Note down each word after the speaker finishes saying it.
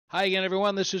Hi again,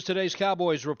 everyone. This is today's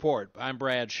Cowboys Report. I'm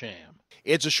Brad Sham.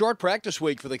 It's a short practice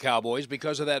week for the Cowboys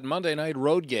because of that Monday night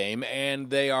road game, and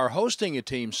they are hosting a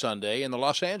team Sunday in the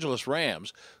Los Angeles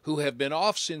Rams, who have been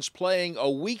off since playing a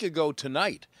week ago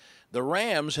tonight. The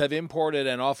Rams have imported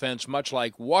an offense much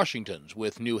like Washington's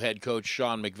with new head coach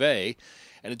Sean McVay,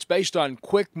 and it's based on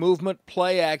quick movement,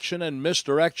 play action, and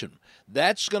misdirection.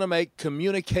 That's going to make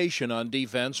communication on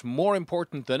defense more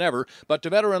important than ever, but to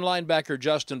veteran linebacker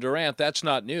Justin Durant, that's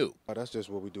not new. That's just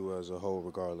what we do as a whole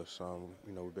regardless.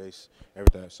 We base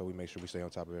everything, so we make sure we stay on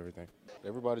top of everything.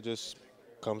 Everybody just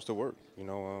comes to work,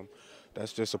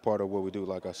 That's just a part of what we do.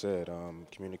 Like I said,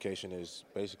 communication is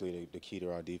basically the key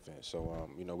to our defense. So,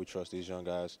 we trust these young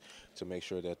guys to make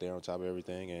sure that they're on top of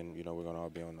everything, and, we're going to all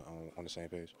be on the same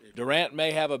page. Durant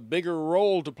may have a bigger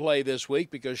role to play this week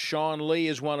because Sean Lee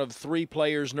is one of three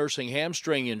players nursing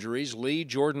hamstring injuries. Lee,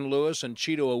 Jordan Lewis, and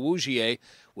Cheeto Awuzie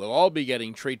will all be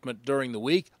getting treatment during the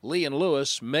week. Lee and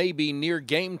Lewis may be near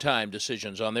game time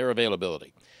decisions on their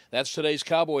availability. That's today's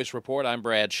Cowboys Report. I'm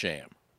Brad Sham.